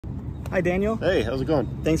Hi, Daniel. Hey, how's it going?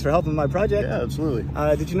 Thanks for helping my project. Yeah, absolutely.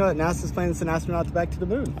 Did you know that NASA's planning to send astronauts back to the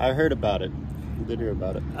moon? I heard about it. I did hear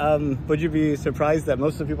about it. Would you be surprised that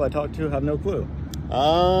most of the people I talk to have no clue?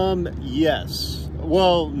 Yes.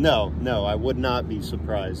 Well, no, I would not be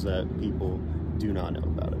surprised that people do not know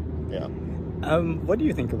about it. Yeah. What do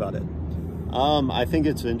you think about it? I think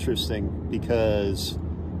it's interesting because,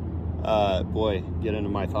 boy, get into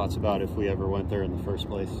my thoughts about if we ever went there in the first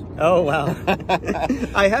place. Oh, wow.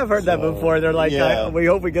 I have heard that before. They're like, yeah. we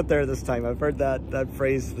hope we get there this time. I've heard that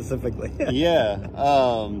phrase specifically. Yeah.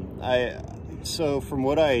 So from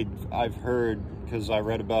what I've heard, because I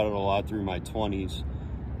read about it a lot through my 20s,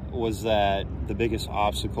 was that the biggest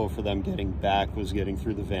obstacle for them getting back was getting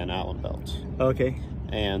through the Van Allen belts. Okay.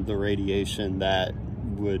 And the radiation that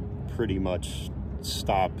would pretty much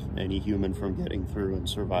stop any human from getting through and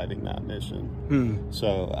surviving that mission.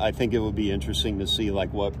 So I think it would be interesting to see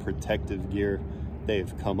like what protective gear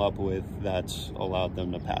they've come up with that's allowed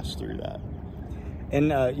them to pass through that. And,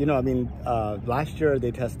 last year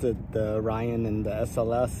they tested the Orion and the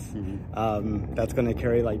SLS. That's going to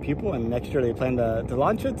carry like people, and next year they plan to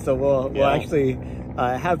launch it. So we'll actually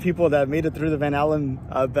have people that made it through the Van Allen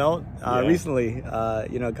belt recently,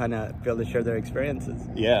 kind of be able to share their experiences.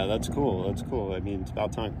 Yeah, that's cool. That's cool. I mean, it's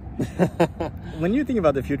about time. When you think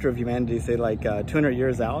about the future of humanity, say like 200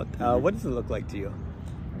 years out, what does it look like to you?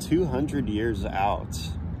 200 years out.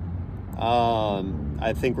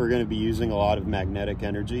 I think we're going to be using a lot of magnetic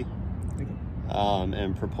energy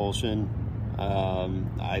and propulsion.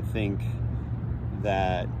 I think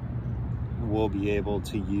that we'll be able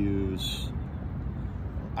to use,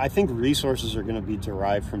 I think resources are going to be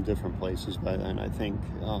derived from different places by then. I think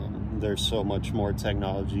there's so much more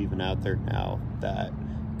technology even out there now that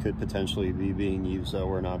could potentially be being used that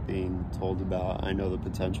we're not being told about. I know the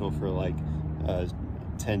potential for like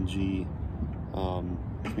 10G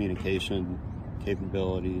communication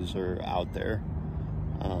capabilities are out there.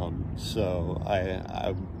 So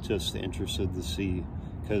I'm just interested to see,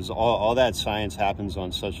 because all that science happens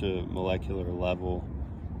on such a molecular level.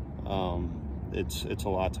 It's a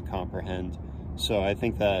lot to comprehend. So I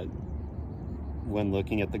think that when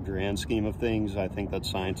looking at the grand scheme of things, I think that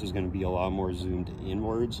science is going to be a lot more zoomed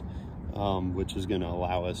inwards, which is going to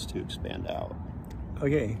allow us to expand out.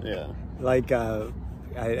 Okay. Yeah. Like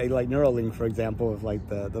I like Neuralink, for example, of like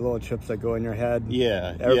the little chips that go in your head.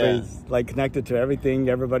 Yeah. Everybody's like connected to everything,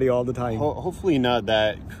 everybody all the time. Hopefully not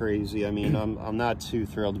that crazy. I mean, I'm not too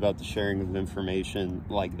thrilled about the sharing of information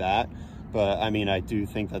like that, but I mean, I do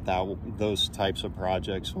think that those types of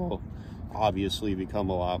projects will obviously become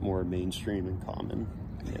a lot more mainstream and common.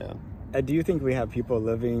 Yeah. Do you think we have people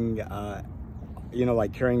living,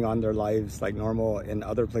 like carrying on their lives like normal in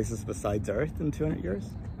other places besides Earth in 200 years?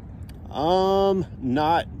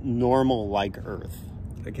 Not normal like Earth.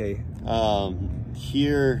 Okay.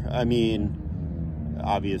 Here, I mean,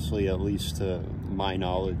 obviously, at least to my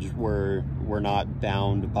knowledge, we're not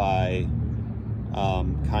bound by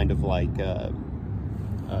kind of like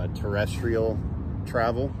terrestrial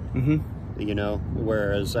travel.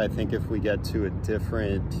 Whereas I think if we get to a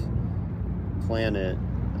different planet,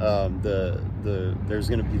 there's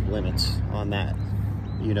going to be limits on that.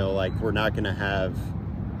 Like we're not going to have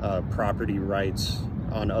property rights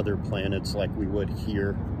on other planets like we would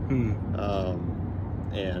here.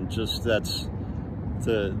 And just that's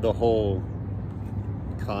the whole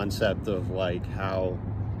concept of like how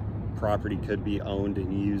property could be owned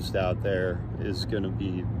and used out there is going to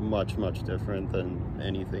be much different than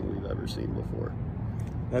anything we've ever seen before.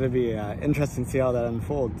 That'd be interesting to see how that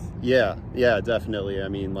unfolds. Yeah, definitely. I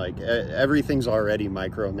mean, like everything's already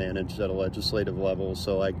micromanaged at a legislative level,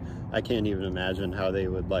 so like I can't even imagine how they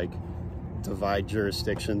would like divide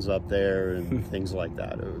jurisdictions up there and things like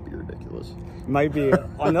that. It would be ridiculous. Might be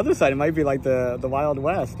on the other side. It might be like the Wild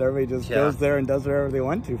West. Everybody just goes there and does whatever they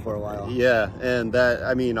want to for a while. Yeah, and that,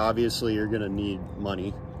 I mean, obviously you're gonna need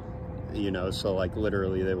money, so like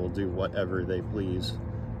literally they will do whatever they please.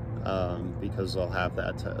 Because they'll have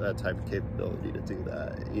that type of capability to do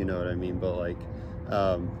that, you know what I mean? But like,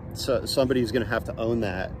 so somebody's going to have to own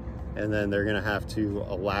that, and then they're going to have to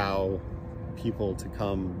allow people to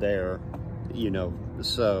come there,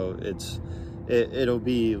 so it'll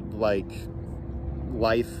be like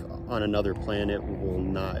life on another planet will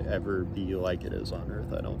not ever be like it is on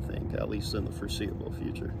Earth, I don't think, at least in the foreseeable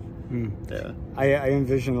future. Yeah. I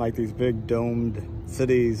envision like these big domed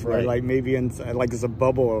cities where like maybe like it's a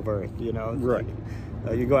bubble of Earth, Right.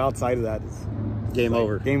 Like, you go outside of that, it's game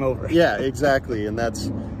over. Game over. Yeah, exactly. And that's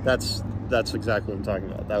exactly what I'm talking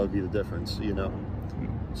about. That would be the difference,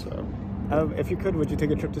 So. If you could, would you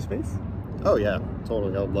take a trip to space? Oh yeah,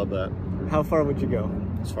 totally. I would love that. How far would you go?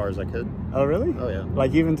 as far as I could. Oh, really? Oh, yeah.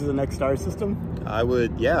 Like even to the next star system? I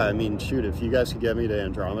would, yeah. I mean, shoot, if you guys could get me to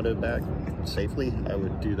Andromeda back safely, I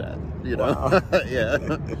would do that. You know? Wow. Yeah,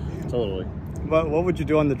 totally. What would you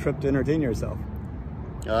do on the trip to entertain yourself?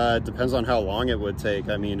 It depends on how long it would take.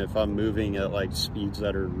 I mean, if I'm moving at like speeds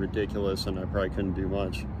that are ridiculous, and I probably couldn't do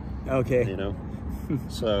much. Okay. You know?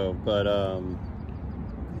 So, but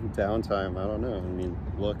downtime, I don't know. I mean,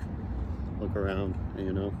 look around,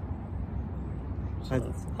 you know? So.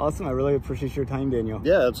 That's awesome. I really appreciate your time, Daniel.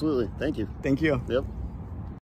 Yeah, absolutely. Thank you. Thank you. Yep.